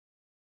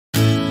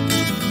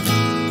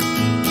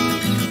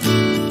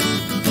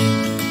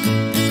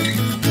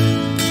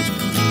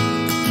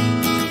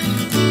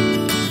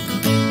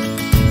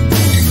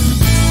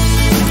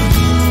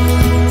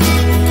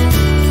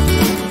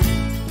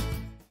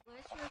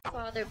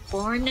father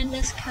born in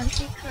this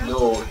country, Carl?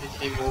 No, he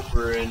came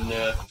over in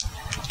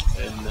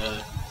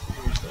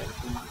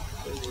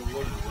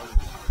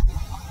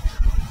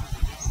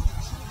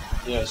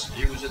yes,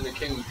 he was in the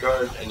King's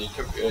Guard, and he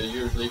took a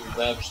year's leave of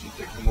absence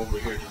to come over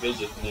here to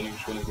visit, and then he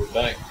was going to go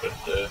back, but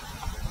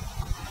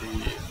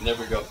he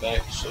never got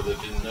back, so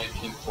that in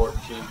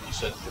 1914 he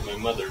sent for my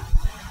mother.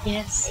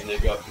 Yes. And they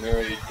got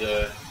married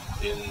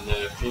in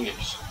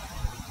Phoenix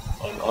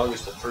on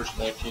August the 1st,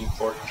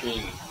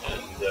 1914,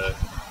 and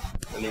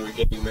when they were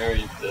getting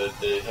married,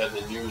 they had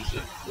the news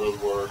that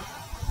World War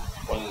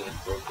I had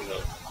broken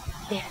out.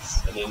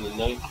 Yes. And then in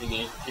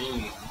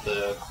 1918,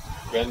 the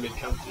Granby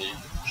Company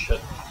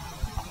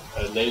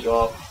laid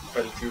off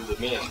quite a few of the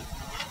men,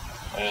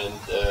 and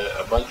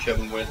a bunch of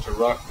them went to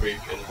Rock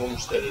Creek and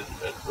homesteaded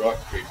at Rock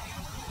Creek.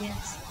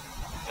 Yes.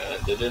 And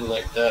they didn't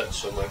like that,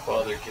 so my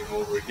father came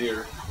over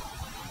here,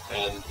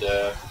 and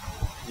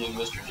he and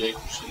Mr.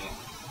 Jacobson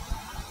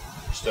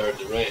started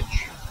the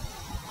ranch.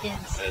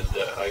 Yes. And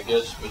I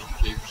guess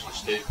Mr. Jacobson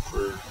stayed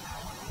for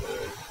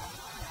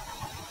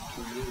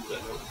 2 years, I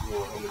don't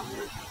know how many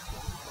years.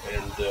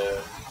 And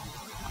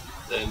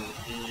then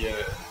he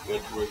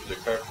went to work as a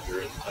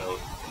carpenter in town,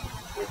 and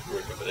went to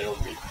work up at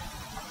Elmby.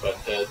 But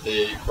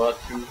they bought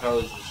 2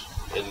 houses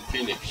in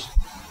Phoenix,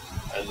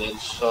 and then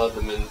saw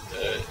them in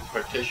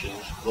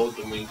partitions, load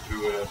them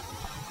into a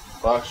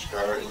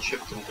boxcar and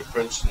shipped them to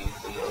Princeton,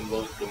 and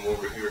unloaded them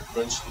over here at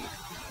Princeton.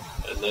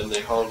 And then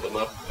they hauled them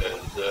up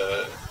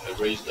and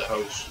raised the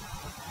house.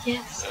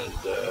 Yes. And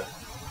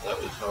that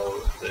was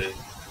how they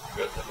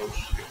got the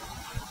house here.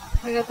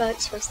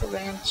 Whereabouts was the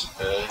ranch?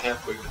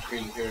 Halfway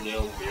between here and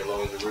Elmby,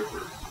 along the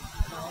river.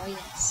 Oh,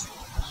 yes.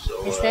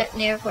 So, is that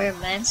near where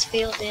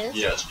Mansfield is?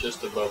 Yes,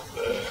 just above.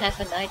 You have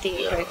an idea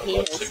yeah, where he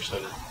about is?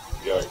 600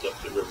 yards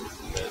up the river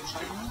from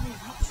Mansfield. Oh,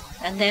 yes.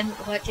 And then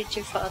what did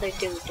your father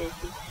do? Did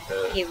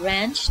he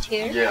ranched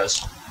here?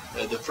 Yes.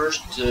 The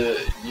first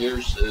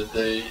years,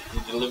 he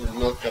delivered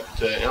milk up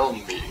to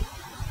Elmby,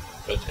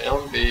 but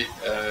Elmby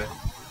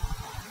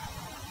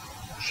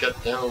shut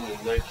down in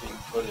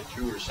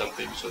 1922 or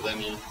something, so then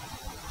he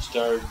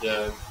started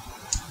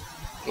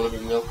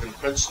delivering milk in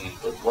Princeton.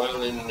 But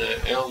while in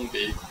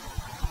Elmby,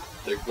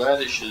 the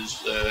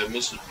Gladishes,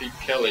 Mrs. Pete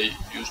Kelly,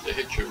 used to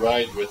hitch a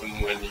ride with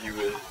him when he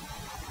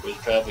was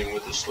traveling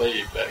with a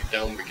slave back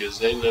down, because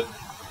they lived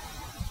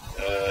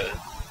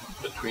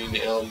between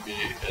Elmby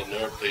and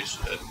our place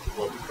at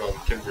what we call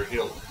Timber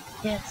Hill.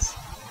 Yes.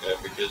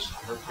 Because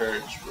her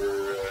parents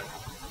were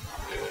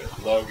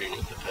logging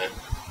at the time.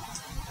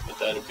 But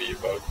that'd be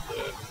about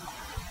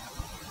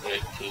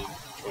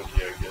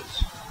 1920, I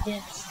guess.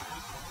 Yes.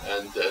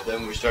 And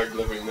then we started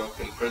delivering milk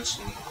in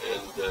Princeton,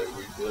 and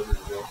we delivered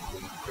milk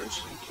in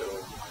Princeton until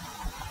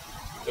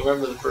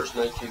November the 1st,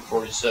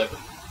 1947.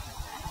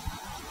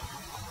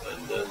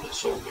 And then they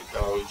sold the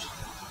cows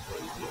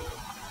and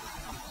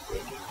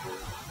went into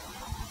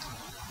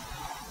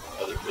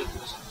other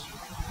businesses.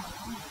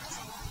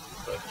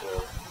 But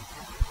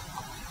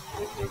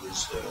there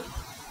was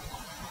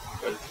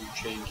quite a few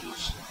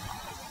changes.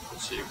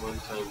 Let's see, at one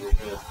time we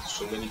had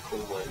so many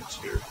coal mines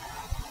here.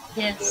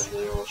 Yes. And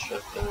then they all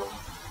shut down.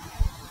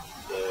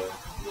 The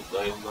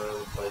 9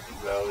 Mile, Pleasant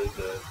Valley,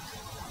 the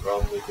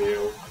Bromley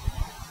Vale,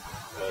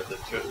 the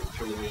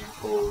Tourmaline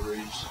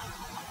Collieries,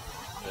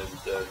 and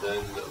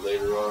then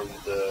later on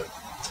the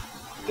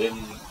Lynn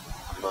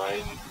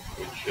Mine,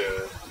 which I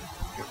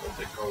forget what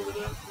they called it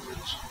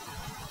afterwards.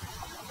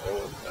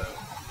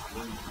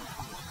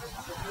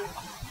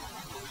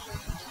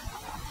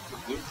 The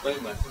Blue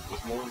Flame, I think,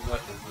 was more than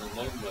that in the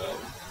 9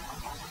 Mile.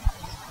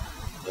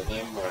 The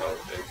 9 Mile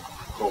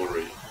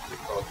colliery, they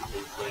called it the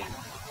Blue Flame.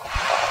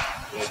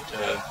 But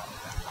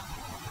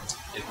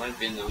it might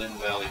be in the Lynn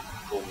Valley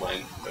coal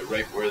mine,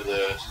 right where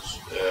the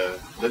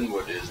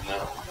Linwood is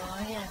now.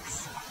 Oh,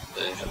 yes.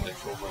 They had the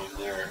coal mine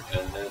there,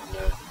 and then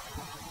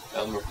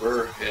Elmer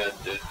Burr had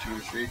 2 or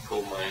 3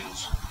 coal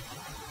mines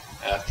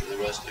after the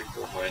rest of the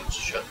coal mines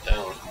shut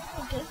down.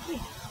 Oh, did he?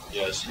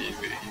 Yes, he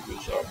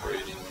was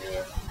operating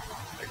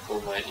a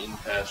coal mine in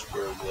past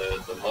where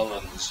the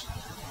Mullins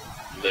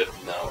live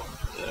now.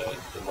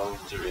 The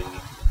Mullins are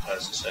in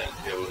past the Sand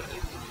Hill,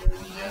 and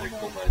he had a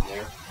coal mine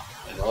there,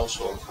 and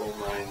also a coal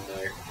mine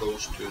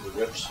close to the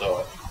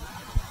Whipsaw.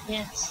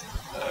 Yes.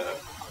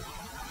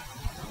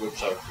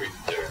 Whipsaw Creek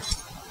there.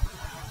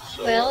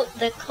 So, well,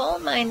 the coal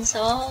mines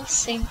all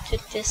seem to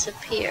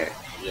disappear.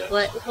 yes.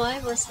 Why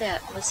was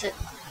that? Was it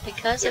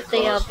because of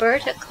the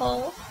Alberta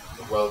coal?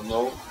 Well,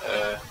 no.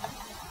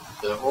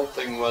 The whole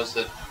thing was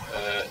that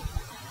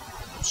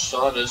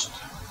sawdust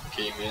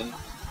came in,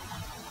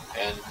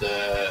 and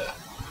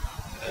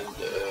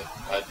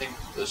I think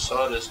the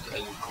sawdust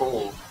and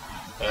coal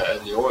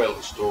and the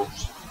oil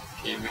stoves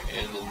came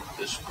in and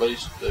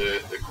displaced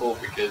the coal,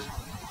 because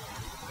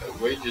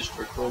wages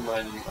for coal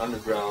mining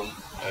underground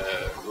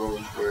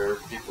rose where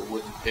people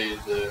wouldn't pay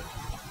the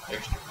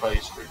extra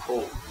price for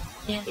coal.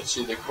 Yes. But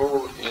see, the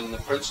coal in the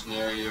Princeton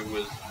area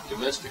was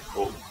domestic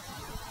coal.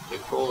 The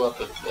coal up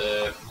at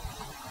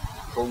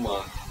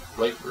Comont,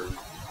 Brightburn,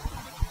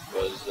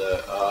 was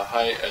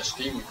a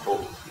steam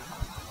coal,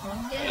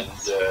 Oh,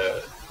 yes.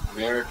 And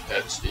Merritt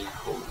had steam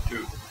coal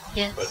too.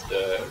 Yes. But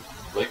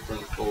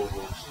Blakeburn coal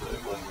was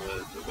one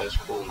of the best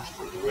coals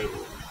for the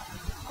railroad.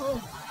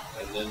 Oh.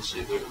 And then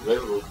see the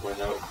railroad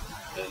went out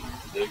and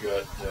they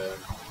got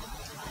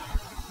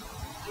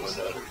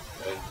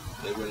and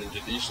they went into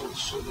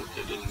diesels so that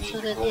they didn't need So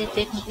the that coal they mines.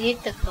 didn't need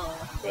the coal.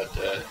 But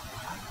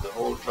the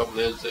whole trouble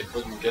is they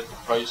couldn't get the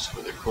price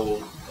for the coal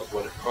of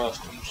what it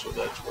cost them, so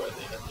that's why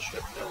they had to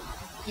shut down.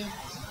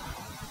 Yes.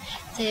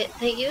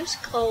 They use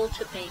coal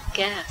to make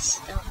gas,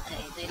 don't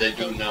they? They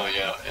do now,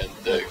 yeah. And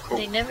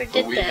they never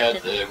did we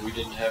that. We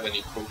didn't have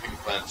any coking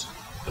plants.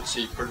 But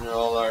see, pretty much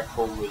all our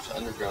coal was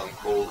underground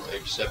coal,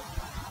 except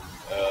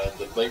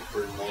the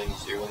Blakeburn mine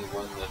is the only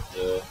one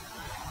that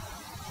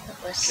It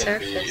was can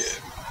surface.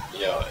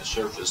 be,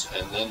 surface.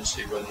 And then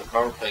see, when the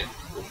power plant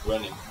was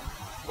running,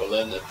 well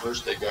then at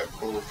first they got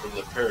coal from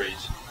the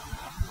prairies,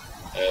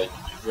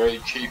 very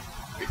cheap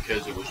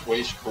because it was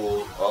waste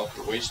coal off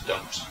the waste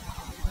dumps.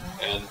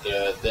 And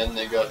then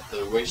they got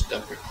the waste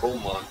dump at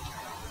Colmont,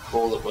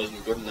 coal that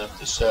wasn't good enough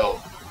to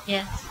sell.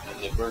 Yes. And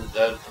they burned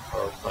that at the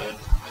power plant.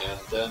 And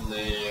then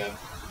they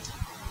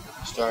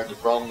started the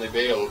Bromley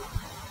Vale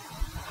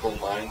coal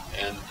mine,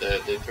 and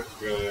they took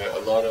a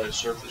lot of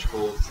surface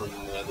coal from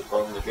the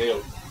Bromley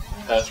Vale,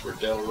 past where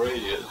Del Rey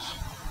is.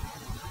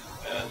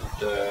 And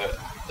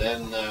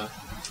then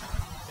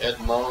Ed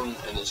Mullen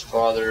and his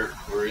father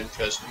were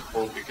interested in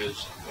coal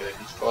because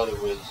his father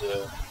was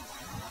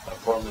a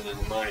foreman in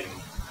the mine,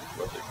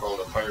 what they call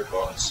a fire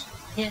boss.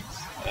 Yes.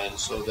 And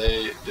so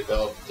they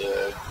developed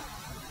the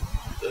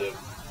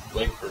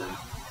Blakeburn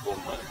coal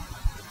mine.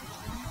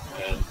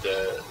 And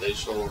they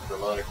sold a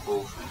lot of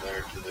coal from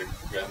there to the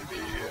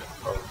Granby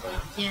power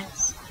plant.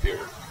 Yes. Here.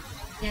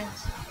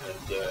 Yes.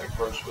 And of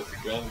course with the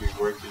Granby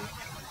working,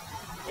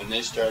 when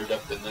they started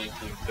up in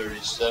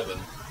 1937,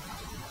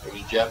 it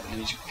was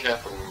Japanese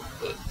capital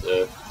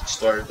that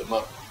started them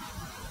up.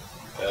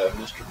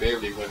 Mr.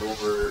 Bailey went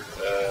over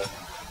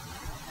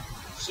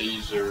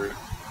seas, or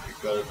he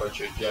got a bunch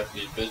of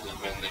Japanese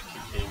businessmen that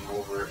came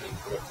over and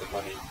put up the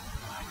money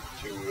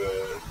to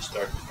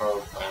start the power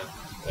plant,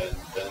 and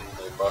then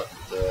they bought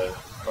the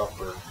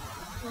copper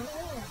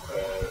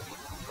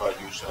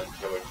produce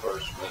until, of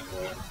course, when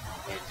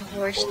The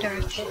war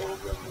started. or so,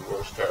 when the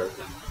war started,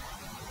 and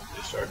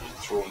they started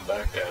throwing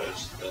back at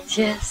us. Then,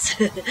 Yes.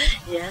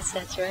 Yes,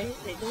 that's right.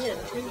 They did.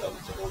 that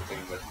was the whole thing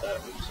with that.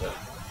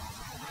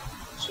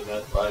 So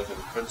that live in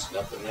Princeton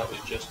up, and that was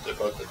just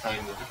about the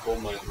time that the coal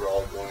mines were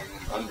all going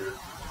under.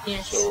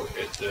 Yes. So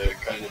it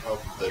kind of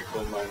helped the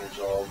coal miners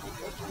all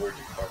went to work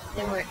at Copper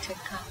They Mountain. worked at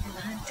Copper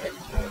Mountain.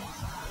 And,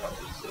 that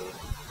was,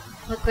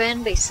 Well,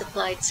 Granby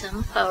supplied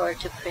some power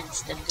to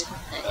Princeton, didn't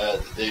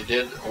they? they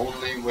did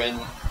only when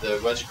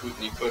the West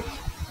Kootenai couldn't.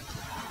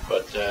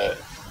 But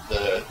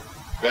the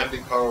Granby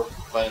power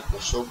plant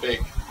was so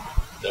big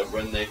that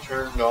when they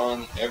turned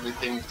on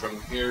everything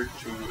from here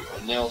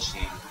to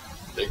Nelson,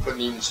 they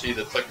couldn't even see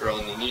the flicker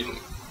on the needle.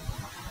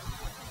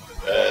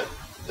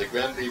 The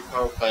Granby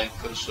power plant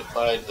could have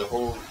supplied the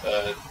whole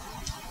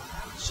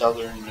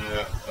southern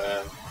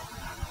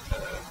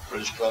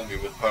British Columbia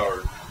with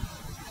power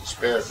to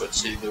spare, but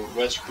see, the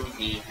West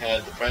Kootenai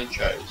had the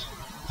franchise,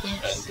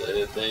 Yes.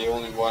 and they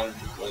only wanted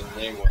it when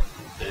they wanted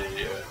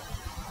it.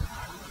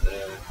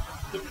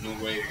 There was no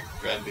way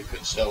Granby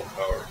could sell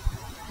power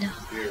No,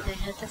 here. they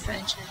had the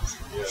franchise.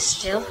 Yeah,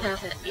 Still so,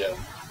 have it. Yeah.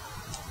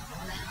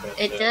 But,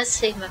 It does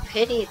seem a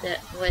pity that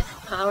with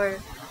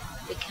power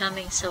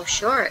becoming so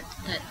short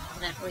that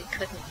we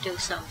couldn't do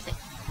something.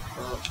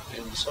 Well,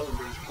 in southern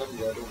British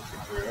Columbia, I don't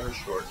think we are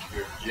short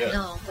here yet.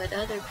 No, but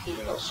other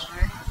people Yes.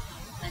 are.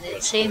 And it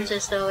But, seems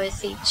as though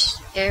if each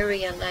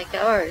area like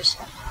ours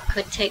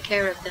could take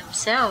care of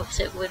themselves,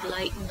 it would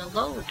lighten the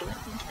load,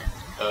 wouldn't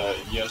it?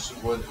 Yes,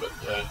 it would, but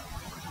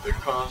the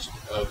cost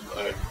of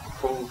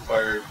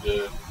coal-fired,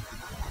 to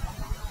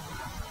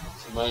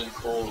mine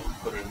coal and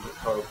put into a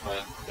power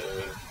plant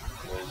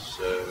is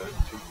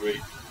too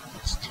great.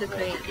 It's too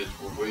great. Because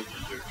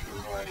wages are too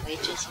high.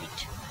 Wages are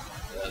too.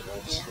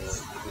 That's Yes.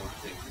 the main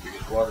thing.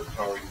 Because water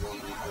power, you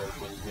don't need very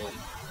many men.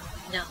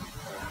 No.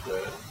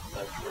 And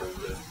that's where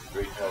the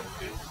great help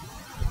is.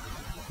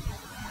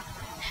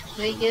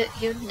 Well,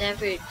 you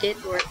never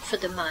did work for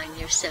the mine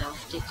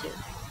yourself, did you?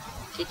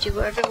 Did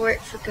you ever work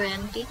for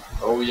Granby?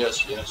 Oh,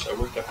 yes. I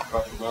worked up at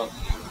Copper Mountain.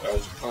 I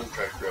was a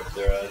contractor up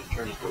there. I had a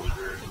turning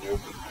dozer in the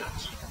open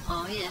pits.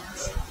 Oh,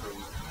 yes. From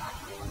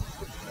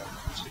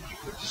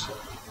 1957.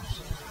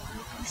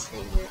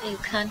 So you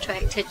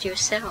contracted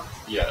yourself.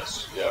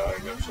 Yes, I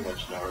got so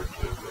much now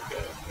to look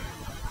at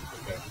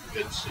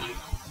pits.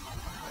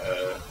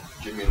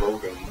 Jimmy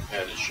Logan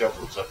had his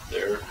shovels up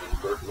there,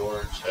 and Bert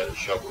Lawrence had a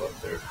shovel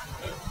up there.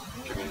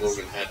 Jimmy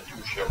Logan had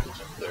 2 shovels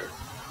up there.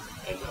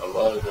 And a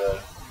lot of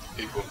the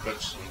people in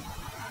Princeton,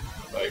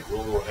 like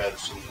Rollo, had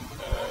some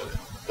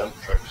dump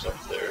trucks up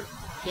there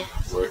Yes.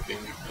 working,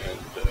 and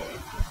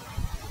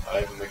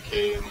Ivan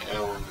McKay and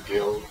Alan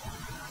Gill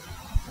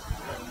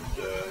and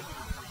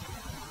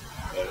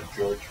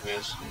George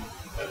Mason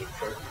had a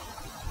truck,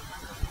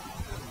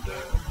 and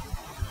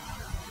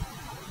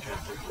I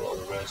can't think of all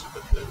the west,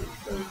 but there was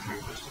very few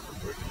of us that were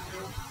working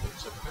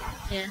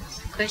there.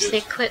 Yes. Of course, the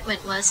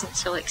equipment wasn't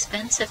so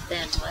expensive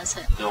then, was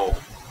it? No.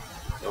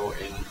 No,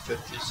 in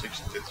 56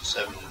 and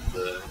 57,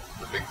 the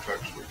big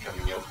trucks were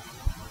coming out.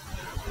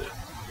 And,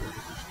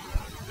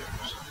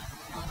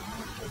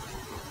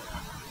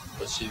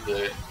 but see,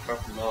 the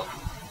Copper Mountain,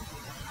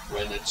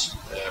 when it's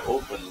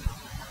opened,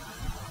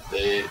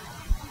 they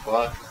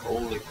bought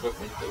old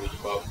equipment that was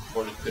about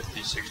 40,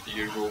 50, 60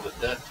 years old at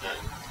that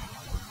time.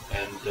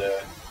 And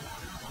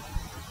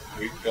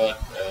we've got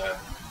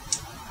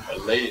a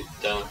lathe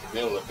down at the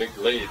mill, a big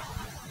lathe,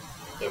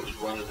 that was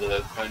one of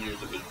the pioneers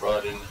that was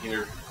brought in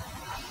here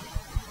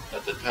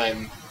at the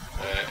time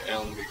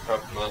Allenby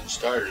Copper Mountain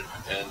started,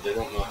 and they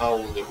don't know how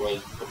old it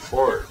was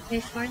before.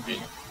 Before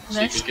that.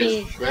 See,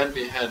 because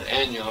Granby had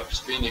Antioch's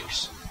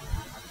Phoenix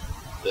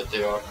that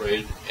they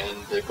operated,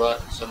 and they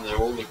brought some of their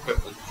old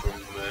equipment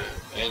from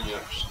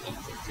Antioch's and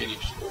from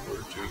Phoenix over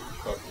to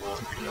Copper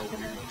Mountain and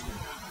Allenby.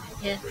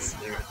 Yes.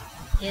 Right there.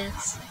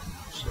 Yes.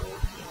 So,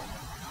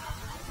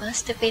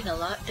 must have been a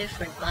lot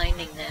different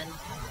mining then.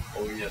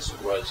 oh yes,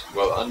 it was.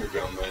 Well,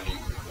 underground mining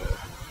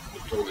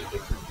was totally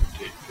different. You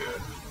take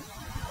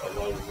a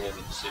lot of men,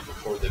 see,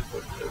 before they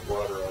put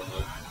water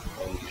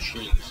on the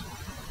machines,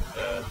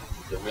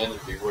 the men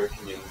would be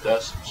working in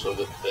dust so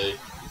that they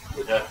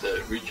would have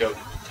to reach out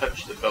and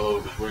touch the fellow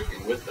who was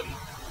working with them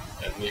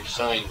and make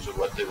signs of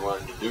what they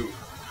wanted to do,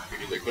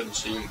 because they couldn't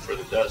see him for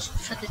the dust.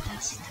 For the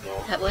dust.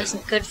 No, that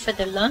wasn't good for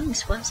the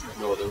lungs, was it?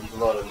 No, there was a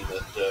lot of them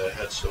that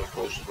had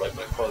silicosis, like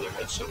my father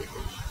had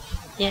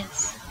silicosis.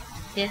 Yes.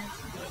 Yes.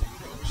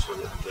 And, so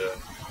that,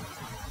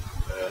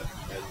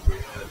 and we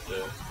had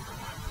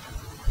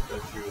a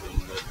few of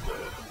them that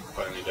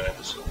finally died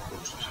of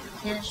silicosis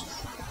here. Yes.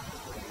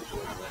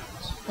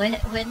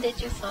 When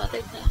did your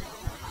father die?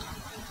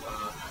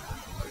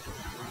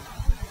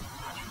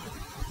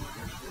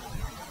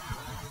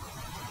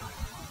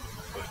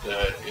 But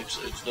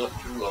it's not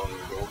too long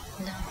ago.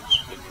 No. It's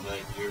maybe 9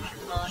 years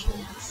ago. Oh, so.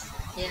 yes.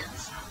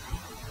 Yes.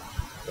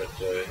 But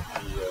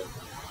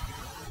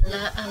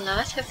A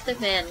lot of the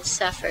men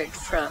suffered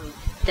from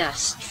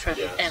dust, from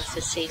Yes.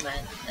 emphysema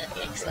and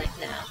things right. like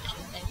that.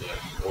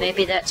 yeah,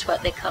 Maybe that's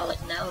what they call it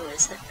now,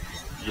 is it?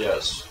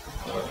 Yes.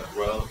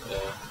 Well,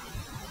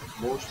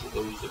 most of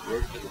those that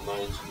worked in the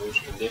mines in those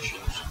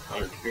conditions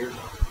aren't here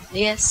now.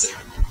 Yes.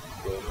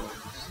 They're going on.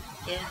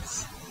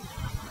 Yes.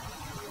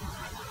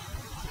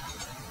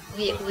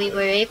 We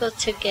were able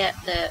to get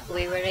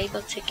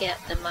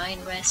the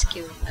mine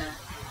rescue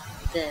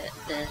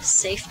the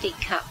safety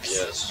cups.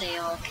 Yes. They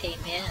all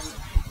came in.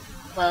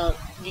 Well,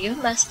 you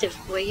must have.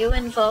 Were you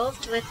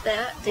involved with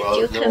that? Did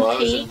you compete? No, I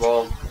was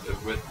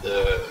involved with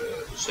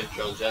the St.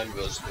 John's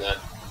Ambulance in that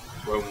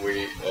when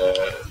we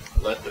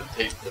let them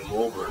take them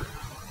over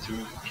to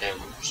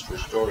Kamloops for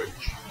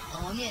storage.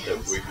 Oh yes.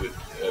 That we would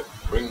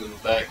bring them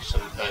back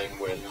sometime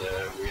when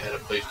we had a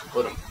place to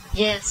put them.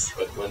 Yes.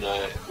 But when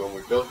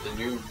we built the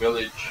new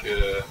village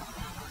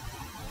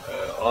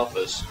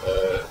office,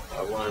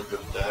 I wanted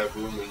them to have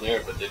room in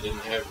there, but they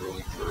didn't have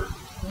room for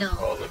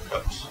all the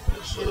cups,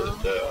 so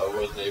that I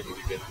wasn't able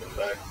to get them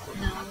back from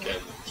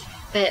Kamloops.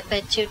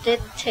 But you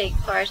did take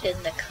part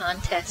in the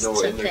contests No,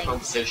 and in the things.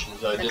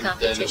 competitions I didn't.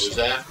 Then it was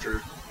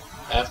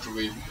after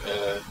we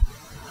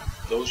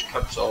those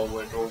cups all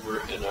went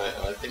over, and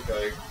I think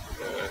I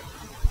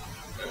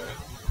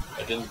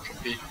didn't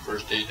compete in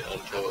first aid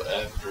until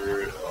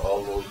after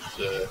all those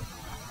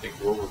things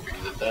were over,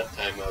 because at that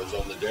time I was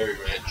on the dairy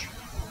ranch.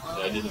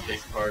 And I didn't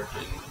take part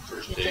in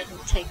first aid.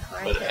 Didn't take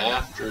part but in.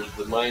 after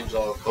the mines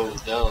all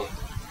closed down,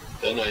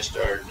 then I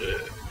started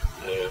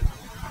to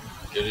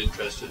get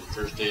interested in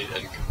first aid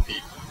and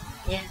compete.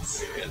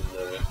 Yes. And,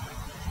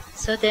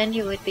 so then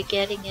you would be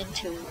getting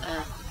into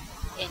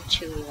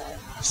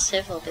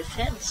civil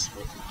defense.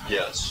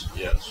 Yes,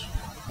 we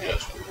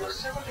were.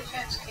 Civil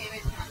defense came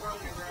in before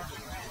we were on the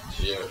ranch.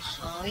 Yes.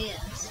 Oh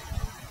yes.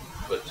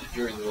 But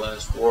during the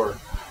last war,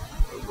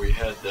 we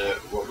had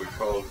what we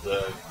called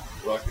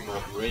Rocky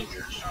Mountain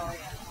Rangers. Oh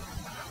yeah.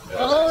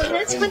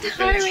 That's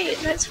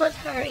what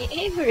Harry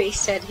Avery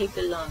said he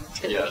belonged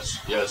to. Yes,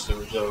 there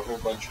was a whole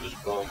bunch of us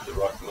belonged to the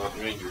Rocky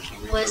Mountain Rangers.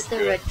 And was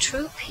there a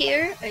troop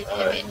here?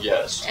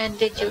 Yes. And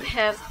did you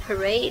have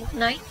parade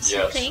nights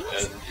and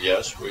things?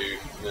 Yes, we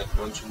met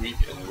once a week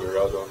and we were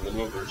out on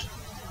maneuvers.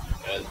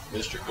 And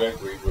Mr.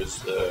 Gregory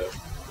was the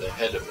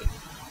head of it.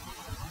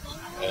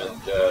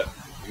 And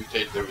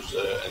there was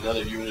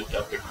another unit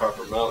up at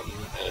Copper Mountain,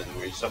 and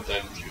we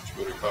sometimes used to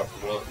go to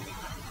Copper Mountain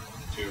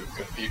to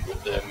compete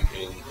with them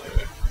in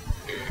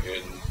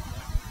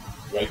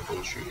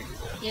rifle shooting.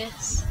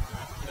 Yes.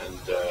 And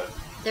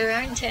there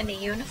aren't any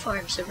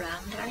uniforms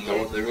around, are there?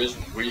 no, there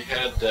isn't. We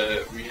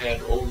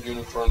had old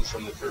uniforms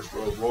from the First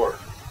World War.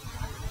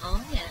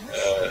 Oh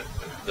yes.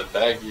 The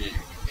baggy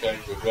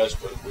casual dress,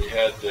 but we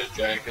had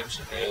jackets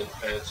and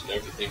pants and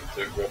everything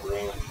to grab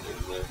around in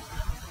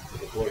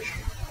the bush.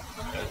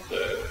 And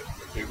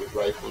we with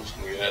rifles,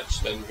 and we had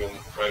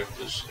Stenvold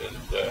practice and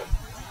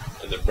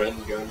the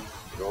Bren gun.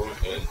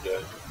 And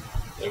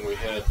then we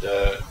had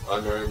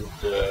unarmed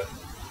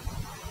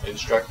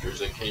instructors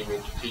that came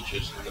in to teach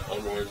us in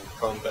unarmed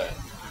combat.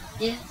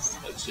 Yes.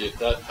 And see, at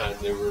that time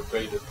they were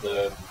afraid of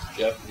the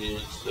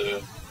Japanese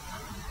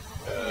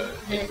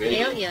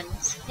invading.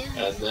 Aliens.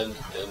 Yes. And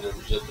it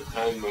was at the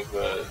time of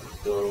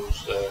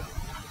those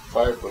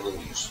fire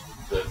balloons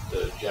that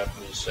the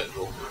Japanese sent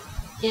over.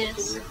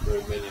 Yes. There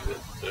weren't very many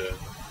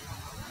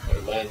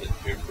that landed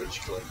here in British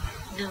Columbia.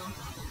 No.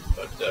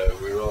 But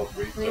we were all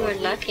briefed. We were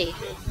on lucky. it,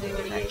 and, We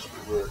were yes,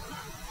 lucky. we were.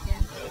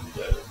 Yes. And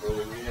well,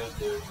 we had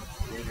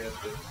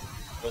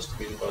must have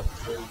been about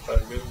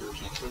 35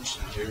 members in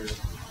Princeton here.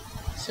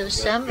 So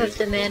some of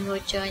the men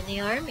would join the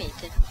army,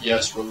 didn't they?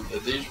 Yes, well,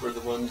 these were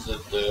the ones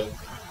that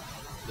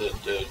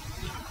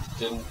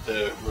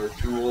were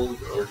too old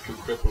or too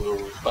crippled or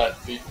with flat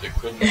feet that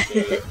couldn't.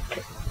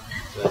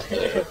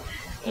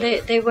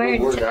 They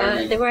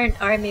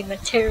weren't army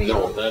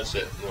material. No, that's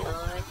it. No.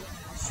 Oh,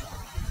 yes.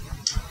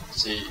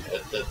 See,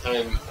 at that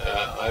time,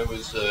 I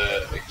was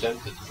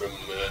exempted from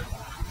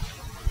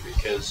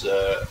because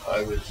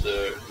I was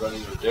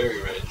running the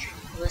dairy ranch.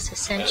 It was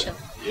essential.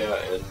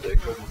 And they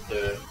couldn't.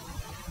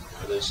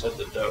 They said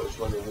that was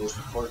one of the most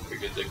important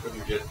because they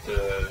couldn't get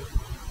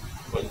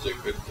ones that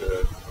could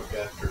look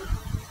after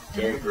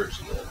dairy herds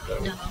and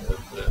that. No.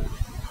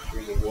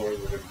 During the war,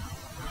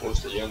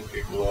 most of the young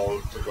people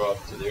all took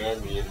off to the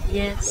army and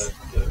Yes.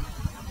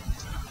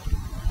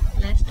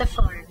 left the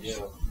farms.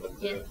 Yeah, but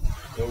Yeah.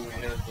 no, we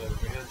had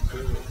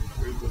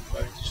real good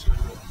practice in the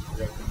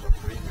record of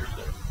 3 years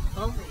there.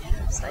 Oh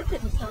yes, I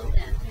didn't know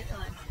that.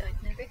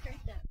 I'd never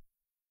heard that.